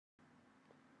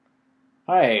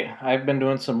Hi, I've been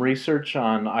doing some research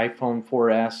on iPhone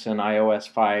 4S and iOS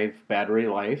 5 battery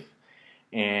life,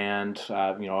 and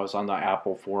I was on the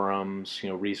Apple forums,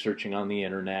 researching on the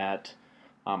internet.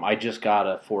 I just got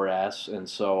a 4S, and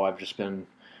so I've just been,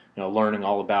 learning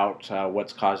all about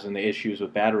what's causing the issues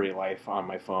with battery life on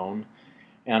my phone,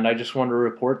 and I just want to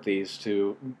report these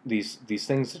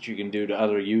things that you can do to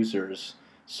other users,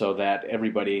 so that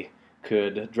everybody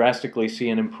could drastically see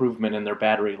an improvement in their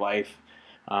battery life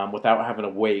without having to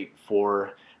wait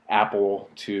for Apple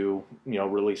to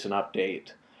release an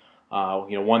update.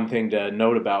 One thing to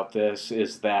note about this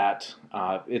is that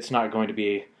it's not going to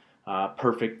be a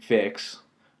perfect fix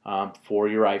for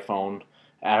your iPhone.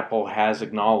 Apple has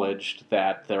acknowledged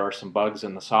that there are some bugs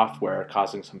in the software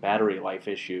causing some battery life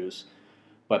issues,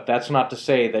 but that's not to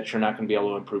say that you're not going to be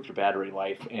able to improve your battery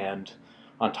life. And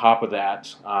on top of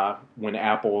that, when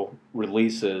Apple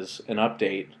releases an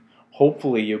update,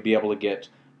 hopefully you'll be able to get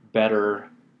better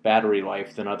battery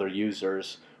life than other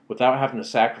users without having to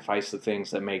sacrifice the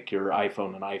things that make your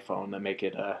iPhone an iPhone, that make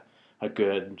it a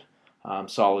good,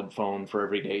 solid phone for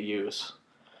everyday use.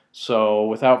 So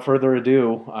without further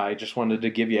ado, I just wanted to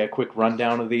give you a quick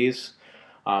rundown of these.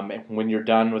 When you're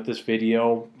done with this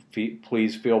video,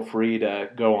 please feel free to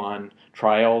go on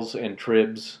Trials and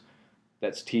Tribs,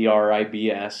 that's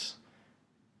TRIBS,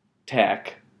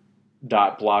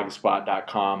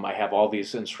 tech.blogspot.com. I have all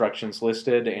these instructions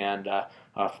listed and a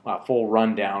full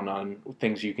rundown on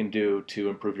things you can do to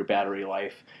improve your battery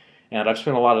life. And I've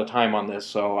spent a lot of time on this,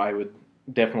 so I would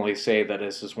definitely say that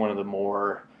this is one of the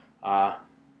more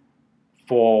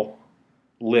full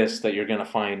lists that you're going to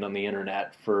find on the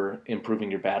internet for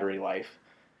improving your battery life.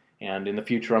 And in the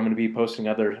future, I'm going to be posting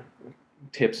other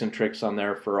tips and tricks on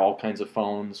there for all kinds of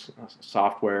phones,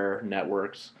 software,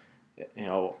 networks,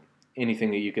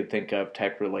 anything that you could think of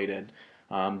tech related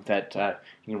that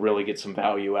you can really get some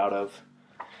value out of.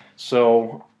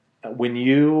 So when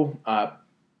you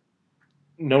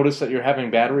notice that you're having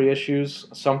battery issues,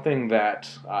 something that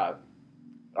a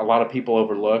lot of people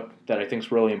overlook that I think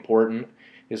is really important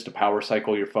is to power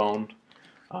cycle your phone.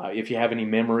 If you have any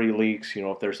memory leaks,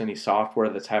 if there's any software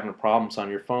that's having problems on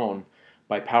your phone,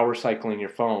 by power cycling your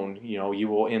phone, you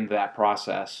will end that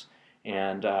process.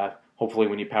 And hopefully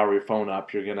when you power your phone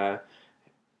up, you're going to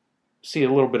see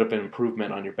a little bit of an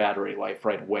improvement on your battery life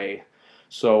right away.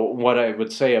 So what I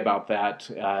would say about that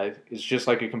is just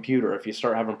like a computer. If you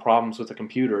start having problems with a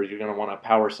computer, you're going to want to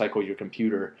power cycle your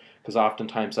computer, because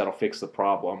oftentimes that'll fix the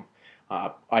problem.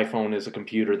 iPhone is a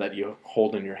computer that you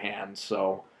hold in your hand,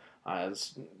 so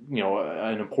it's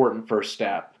an important first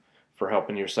step for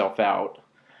helping yourself out.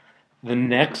 The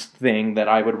next thing that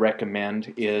I would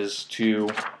recommend is to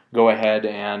go ahead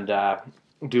and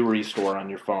do restore on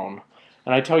your phone.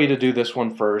 And I tell you to do this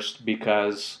one first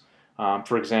because,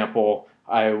 for example,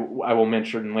 I will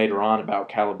mention later on about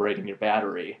calibrating your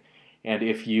battery. And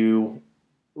if you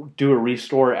do a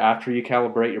restore after you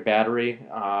calibrate your battery,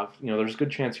 there's a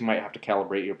good chance you might have to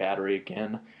calibrate your battery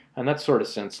again. And that's sort of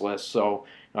senseless. So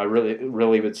I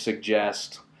really would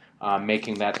suggest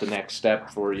making that the next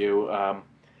step for you.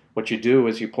 What you do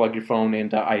is you plug your phone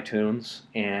into iTunes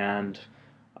and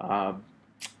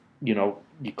you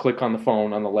click on the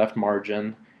phone on the left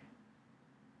margin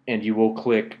and you will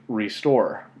click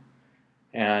restore.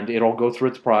 And it'll go through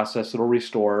its process, it'll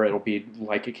restore, it'll be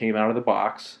like it came out of the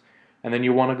box. And then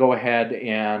you want to go ahead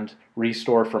and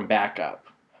restore from backup.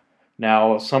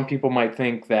 Now, some people might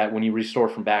think that when you restore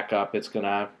from backup, it's going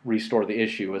to restore the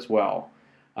issue as well.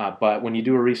 But when you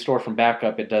do a restore from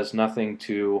backup, it does nothing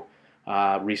to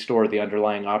restore the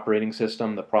underlying operating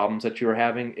system, the problems that you're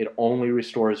having. It only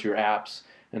restores your apps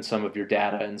and some of your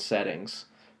data and settings.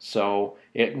 So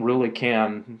it really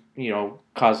can,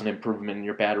 cause an improvement in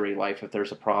your battery life if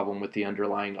there's a problem with the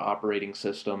underlying operating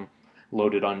system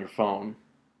loaded on your phone.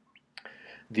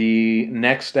 The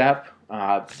next step,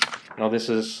 this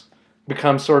has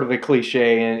become sort of a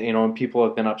cliche, and people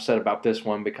have been upset about this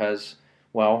one because,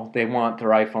 well, they want their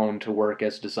iPhone to work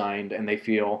as designed, and they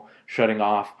feel shutting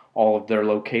off all of their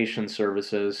location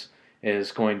services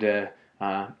is going to,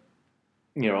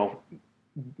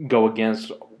 go against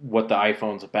what the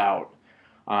iPhone's about.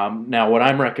 Now, what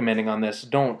I'm recommending on this,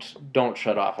 don't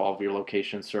shut off all of your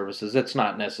location services. It's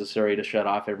not necessary to shut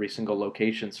off every single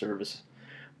location service,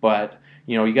 but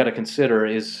you got to consider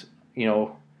is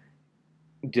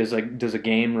does a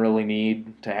game really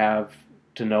need to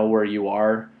know where you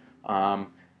are?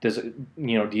 Does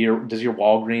your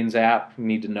Walgreens app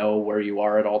need to know where you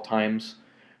are at all times?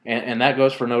 And that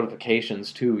goes for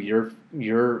notifications too.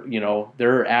 There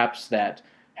are apps that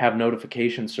have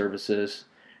notification services.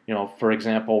 For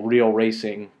example, Real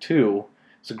Racing 2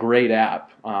 It's a great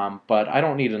app, but I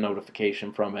don't need a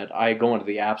notification from it. I go into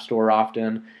the App Store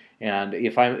often, and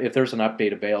if there's an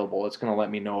update available, it's going to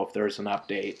let me know if there's an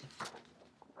update.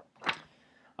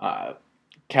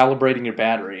 Calibrating your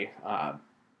battery.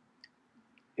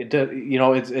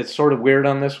 It's sort of weird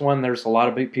on this one. There's a lot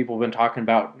of people have been talking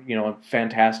about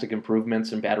fantastic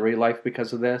improvements in battery life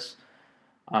because of this.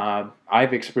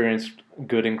 I've experienced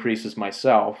good increases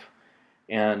myself,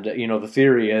 and the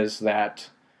theory is that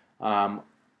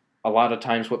a lot of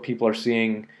times what people are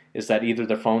seeing is that either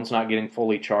their phone's not getting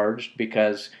fully charged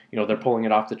because they're pulling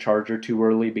it off the charger too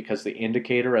early because the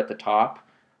indicator at the top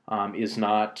is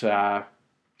not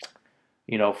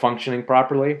functioning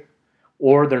properly,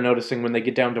 or they're noticing when they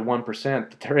get down to 1%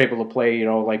 that they're able to play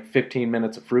like 15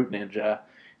 minutes of Fruit Ninja.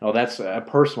 That's a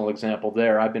personal example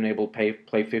there. I've been able to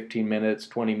play 15 minutes,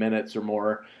 20 minutes or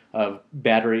more of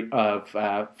Fruit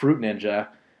Ninja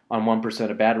on 1%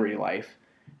 of battery life.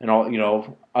 And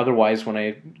otherwise when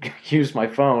I use my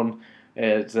phone,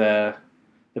 the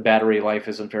battery life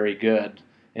isn't very good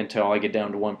until I get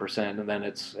down to 1%, and then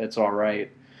it's all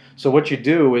right. So what you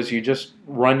do is you just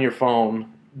run your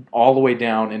phone all the way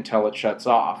down until it shuts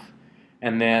off,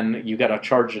 and then you got to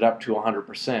charge it up to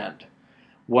 100%.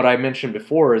 What I mentioned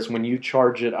before is when you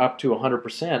charge it up to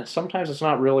 100%, sometimes it's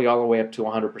not really all the way up to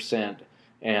 100%,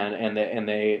 and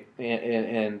the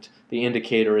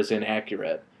indicator is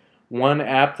inaccurate. One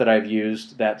app that I've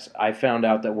used that I found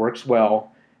out that works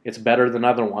well, it's better than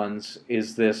other ones,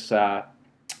 is this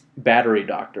Battery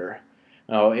Doctor.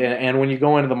 And when you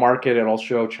go into the market, it'll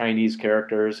show Chinese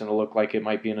characters and it'll look like it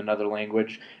might be in another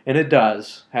language, and it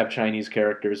does have Chinese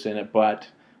characters in it, but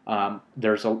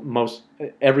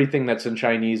everything that's in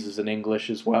Chinese is in English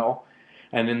as well.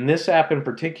 And in this app in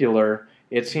particular,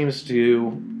 it seems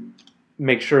to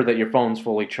make sure that your phone's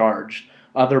fully charged.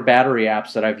 Other battery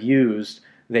apps that I've used,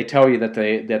 they tell you that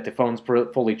the phone's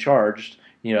fully charged.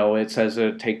 It says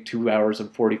it'll take 2 hours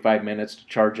and 45 minutes to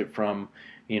charge it from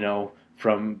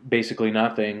basically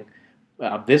nothing.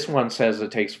 This one says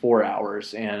it takes 4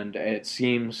 hours, and it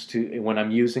seems to, when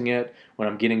I'm using it, when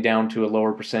I'm getting down to a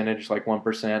lower percentage, like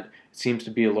 1%, it seems to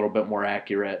be a little bit more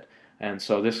accurate. And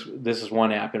so this is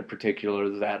one app in particular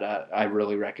that I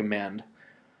really recommend.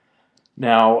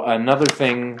 Now, another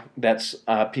thing that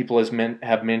people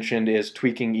have mentioned is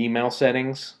tweaking email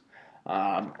settings.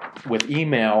 With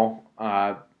email,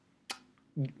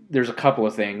 there's a couple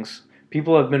of things.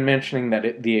 People have been mentioning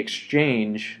that the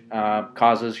exchange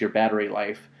causes your battery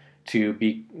life to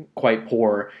be quite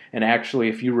poor. And actually,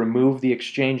 if you remove the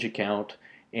exchange account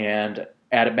and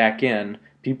add it back in,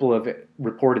 people have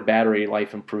reported battery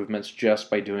life improvements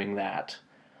just by doing that.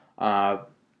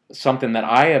 Something that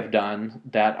I have done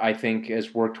that I think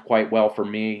has worked quite well for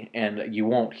me, and you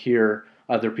won't hear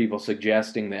other people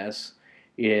suggesting this,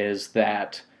 is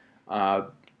that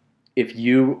if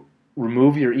you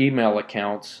remove your email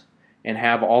accounts and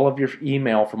have all of your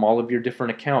email from all of your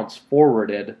different accounts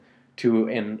forwarded to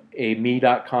a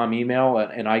me.com email,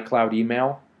 an iCloud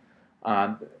email,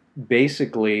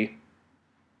 basically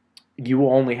you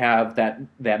will only have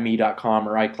that me.com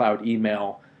or iCloud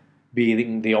email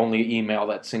being the only email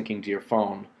that's syncing to your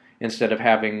phone, instead of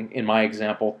having, in my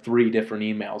example, 3 different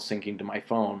emails syncing to my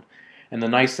phone. And the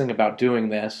nice thing about doing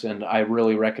this, and I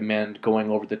really recommend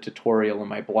going over the tutorial in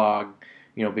my blog,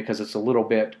 because it's a little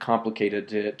bit complicated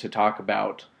to talk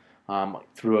about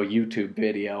through a YouTube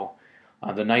video.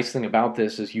 The nice thing about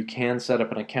this is you can set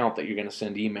up an account that you're going to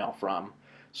send email from.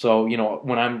 So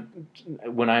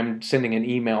when I'm sending an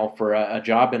email for a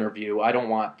job interview, I don't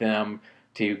want them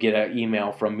to get an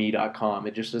email from me.com.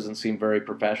 It just doesn't seem very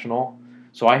professional.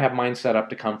 So I have mine set up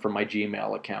to come from my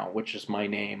Gmail account, which is my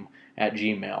name at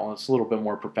Gmail. It's a little bit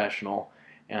more professional,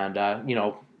 and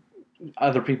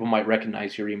other people might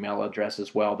recognize your email address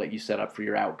as well that you set up for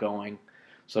your outgoing.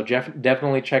 So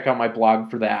definitely check out my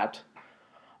blog for that.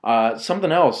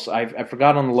 Something else I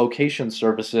forgot on the location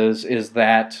services is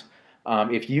that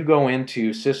if you go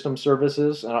into system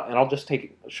services, and I'll just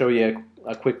show you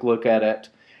a quick look at it.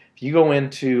 If you go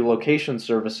into location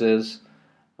services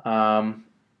and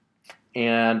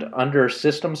under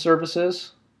system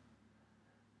services,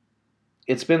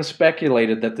 it's been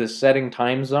speculated that this setting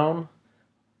time zone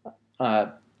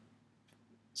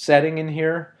setting in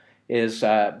here is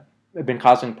been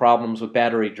causing problems with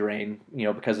battery drain,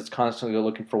 because it's constantly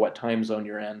looking for what time zone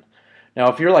you're in.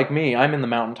 Now, if you're like me, I'm in the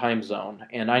Mountain Time Zone,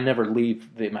 and I never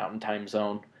leave the Mountain Time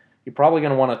Zone. You're probably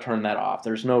going to want to turn that off.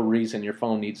 There's no reason your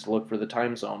phone needs to look for the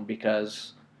time zone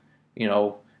because, if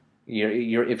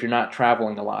you're not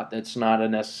traveling a lot, that's not a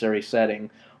necessary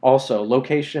setting. Also,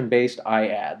 location-based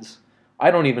iAds. I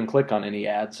don't even click on any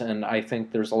ads, and I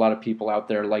think there's a lot of people out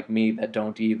there like me that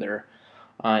don't either.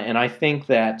 And I think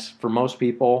that for most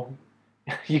people,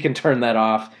 you can turn that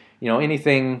off.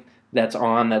 Anything that's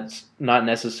on that's not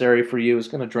necessary for you is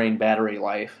going to drain battery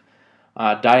life.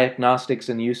 Diagnostics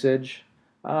and usage,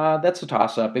 that's a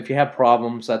toss-up. If you have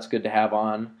problems, that's good to have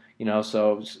on,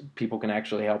 so people can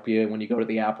actually help you when you go to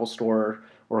the Apple store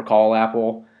or call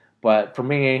Apple. But for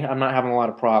me, I'm not having a lot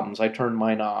of problems. I turned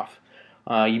mine off.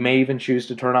 You may even choose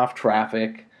to turn off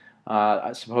traffic.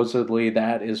 Supposedly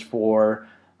that is for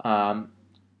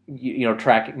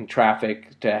tracking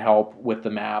traffic to help with the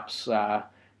maps.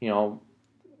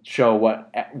 Show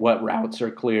what routes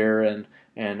are clear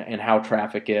and how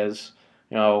traffic is.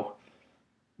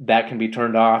 That can be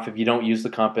turned off. If you don't use the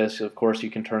compass, of course,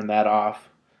 you can turn that off.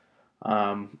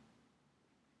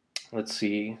 Let's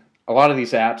see. A lot of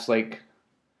these apps, like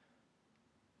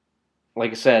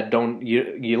I said, don't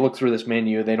you look through this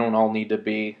menu, they don't all need to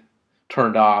be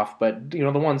turned off, but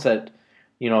the ones that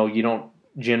you don't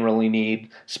generally need.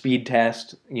 Speed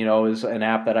test, is an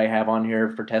app that I have on here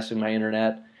for testing my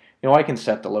internet. I can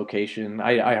set the location.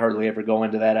 I hardly ever go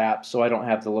into that app, so I don't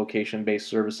have the location-based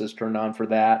services turned on for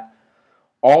that.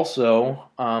 Also,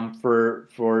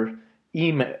 for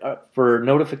email for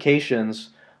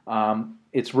notifications,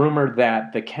 it's rumored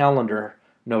that the calendar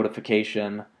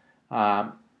notification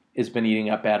has been eating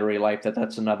up battery life.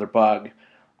 That's another bug.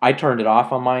 I turned it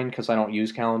off on mine because I don't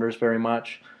use calendars very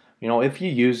much. If you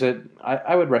use it,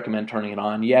 I would recommend turning it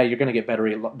on. Yeah, you're going to get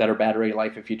better battery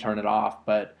life if you turn it off,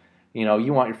 but you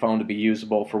want your phone to be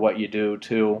usable for what you do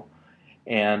too.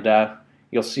 And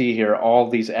you'll see here all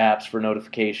these apps for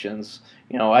notifications.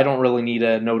 I don't really need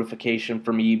a notification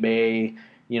from eBay,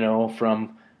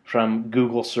 from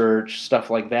Google search,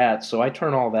 stuff like that. So I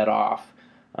turn all that off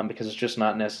because it's just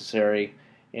not necessary.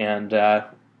 And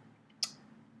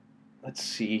let's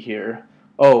see here.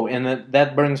 Oh, and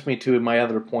that brings me to my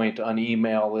other point on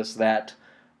email is that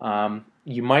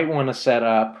you might want to set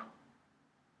up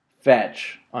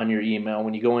fetch on your email.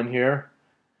 When you go in here,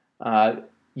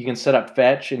 you can set up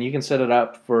fetch, and you can set it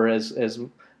up for as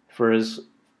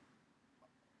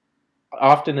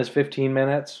often as 15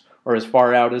 minutes or as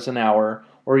far out as an hour,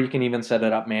 or you can even set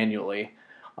it up manually.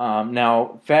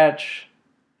 Now, fetch,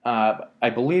 I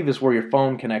believe, is where your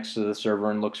phone connects to the server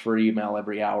and looks for email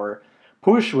every hour.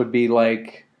 Push would be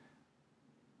like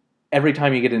every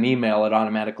time you get an email, it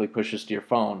automatically pushes to your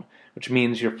phone, which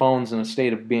means your phone's in a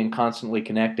state of being constantly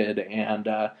connected, and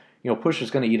push is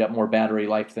going to eat up more battery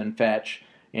life than fetch,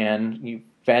 and you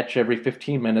fetch every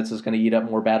 15 minutes is going to eat up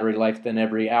more battery life than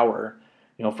every hour.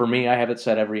 For me, I have it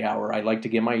set every hour. I like to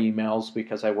get my emails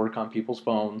because I work on people's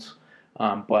phones,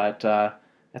 but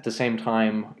at the same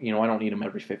time, I don't need them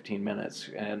every 15 minutes,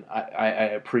 and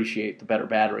I appreciate the better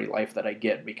battery life that I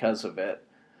get because of it.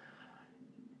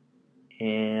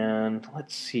 And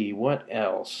let's see, what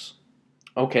else?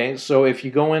 Okay, so if you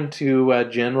go into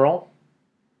General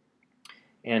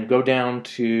and go down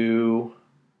to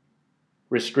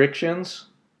Restrictions,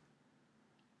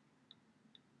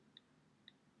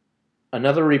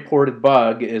 another reported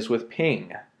bug is with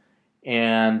Ping.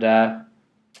 And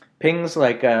Ping's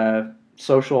like a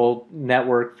social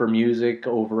network for music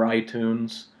over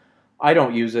iTunes. I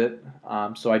don't use it,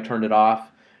 so I turned it off.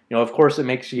 Of course, it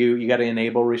makes you got to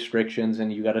enable restrictions,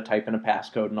 and you got to type in a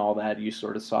passcode and all that. You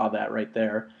sort of saw that right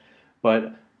there.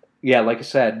 But yeah, like I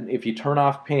said, if you turn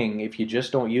off Ping, if you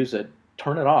just don't use it,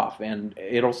 turn it off, and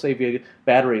it'll save you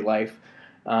battery life.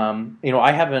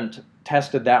 I haven't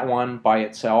tested that one by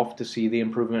itself to see the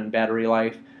improvement in battery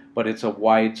life, but it's a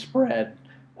widespread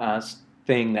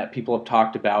thing that people have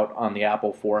talked about on the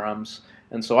Apple forums,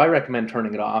 and so I recommend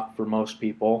turning it off for most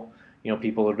people.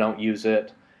 People who don't use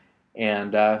it.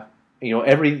 And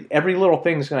every little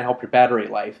thing is going to help your battery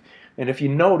life. And if you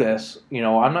notice,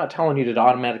 I'm not telling you to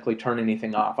automatically turn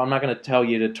anything off. I'm not going to tell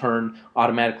you to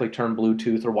automatically turn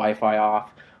Bluetooth or Wi-Fi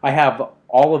off. I have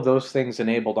all of those things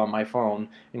enabled on my phone,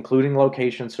 including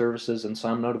location services and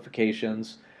some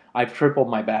notifications. I've tripled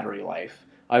my battery life.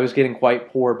 I was getting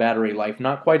quite poor battery life,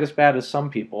 not quite as bad as some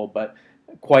people, but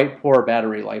quite poor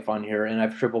battery life on here, and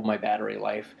I've tripled my battery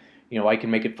life. I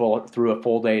can make it through a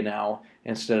full day now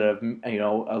instead of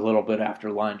a little bit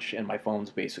after lunch, and my phone's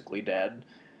basically dead.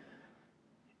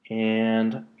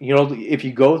 And if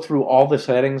you go through all the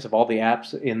settings of all the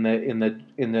apps in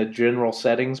the general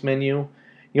settings menu,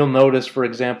 you'll notice, for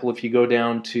example, if you go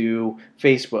down to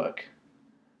Facebook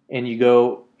and you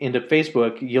go into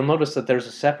Facebook, you'll notice that there's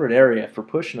a separate area for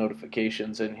push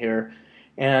notifications in here,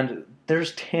 and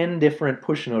there's 10 different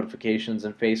push notifications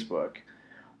in Facebook.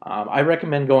 I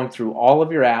recommend going through all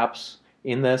of your apps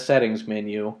in the settings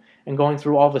menu and going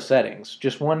through all the settings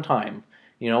just one time.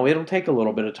 It'll take a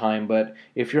little bit of time, but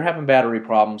if you're having battery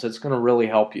problems, it's going to really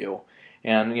help you.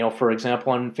 And for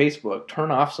example, on Facebook,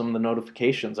 turn off some of the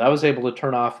notifications. I was able to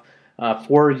turn off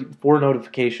four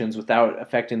notifications without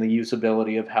affecting the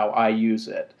usability of how I use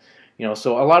it.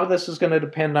 So a lot of this is going to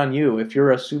depend on you. If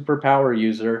you're a super power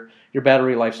user, your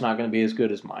battery life's not going to be as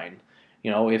good as mine.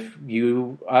 If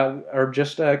you are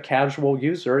just a casual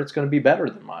user, it's going to be better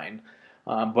than mine.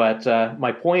 But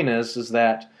my point is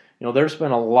that there's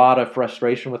been a lot of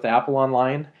frustration with Apple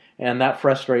online, and that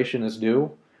frustration is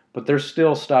due. But there's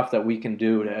still stuff that we can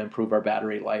do to improve our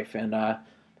battery life, and I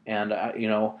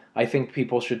think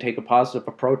people should take a positive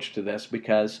approach to this,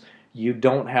 because you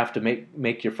don't have to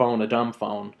make your phone a dumb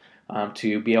phone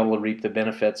to be able to reap the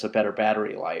benefits of better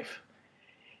battery life.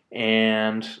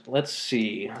 And let's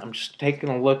see, I'm just taking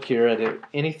a look here at it.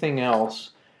 Anything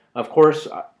else? Of course,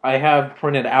 I have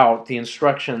printed out the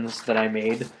instructions that I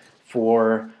made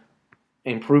for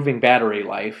improving battery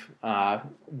life.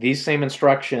 These same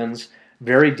instructions,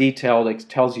 very detailed, it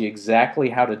tells you exactly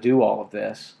how to do all of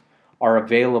this, are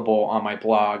available on my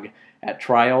blog at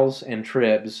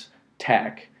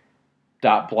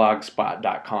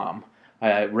trialsandtribstech.blogspot.com.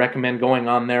 I recommend going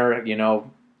on there.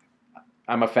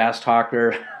 I'm a fast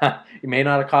talker. You may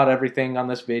not have caught everything on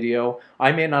this video.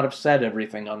 I may not have said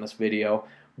everything on this video.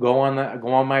 Go on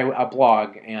my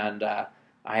blog, and I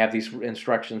have these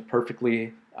instructions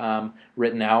perfectly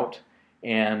written out.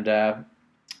 And I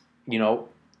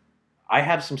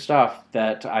have some stuff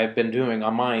that I've been doing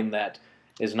on mine that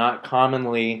is not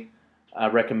commonly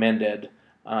recommended,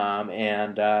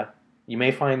 and you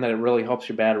may find that it really helps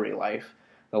your battery life.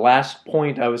 The last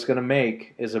point I was going to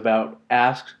make is about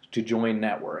ask to join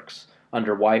networks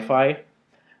under Wi-Fi.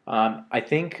 I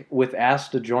think with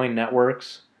ask to join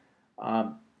networks,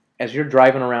 as you're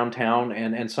driving around town,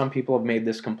 and some people have made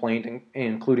this complaint,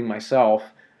 including myself,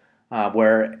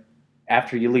 where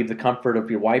after you leave the comfort of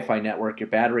your Wi-Fi network, your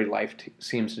battery life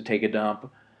seems to take a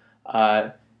dump.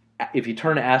 If you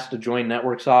turn ask to join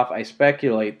networks off, I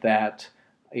speculate that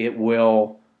it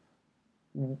will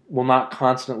not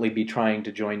constantly be trying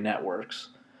to join networks.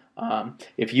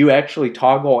 If you actually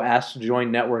toggle ask to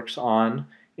join networks on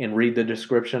and read the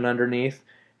description underneath,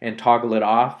 and toggle it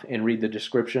off and read the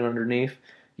description underneath,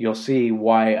 you'll see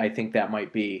why I think that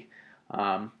might be.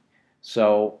 Because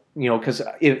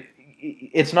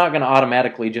it's not going to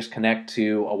automatically just connect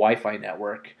to a Wi-Fi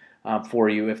network for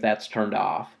you if that's turned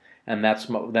off. And that's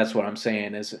what I'm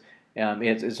saying is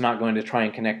it's not going to try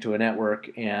and connect to a network,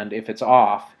 and if it's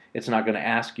off, it's not going to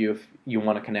ask you if you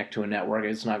want to connect to a network.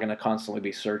 It's not going to constantly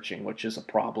be searching, which is a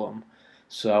problem.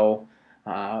 So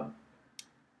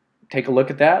take a look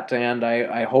at that, and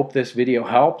I hope this video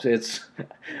helped. It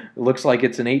looks like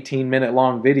it's an 18-minute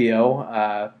long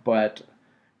video, but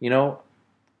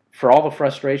for all the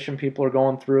frustration people are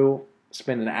going through,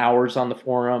 spending hours on the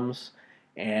forums,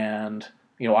 and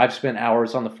I've spent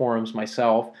hours on the forums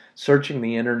myself, searching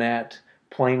the internet,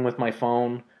 playing with my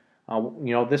phone.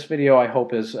 This video I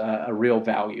hope is a real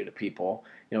value to people.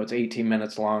 It's 18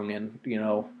 minutes long, and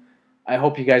I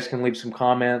hope you guys can leave some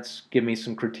comments, give me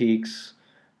some critiques.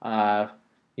 Tell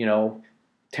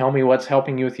me what's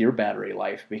helping you with your battery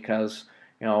life, because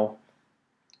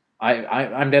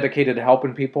I'm dedicated to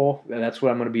helping people. That's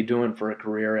what I'm going to be doing for a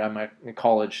career. I'm a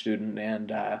college student,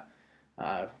 and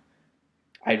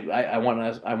I want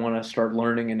to start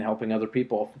learning and helping other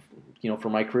people, for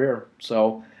my career.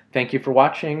 So thank you for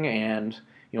watching, and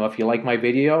if you like my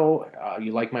video,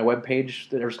 you like my webpage,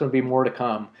 there's going to be more to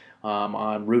come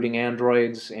on rooting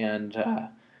Androids and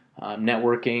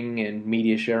networking and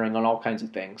media sharing on all kinds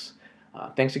of things.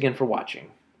 Thanks again for watching.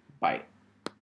 Bye.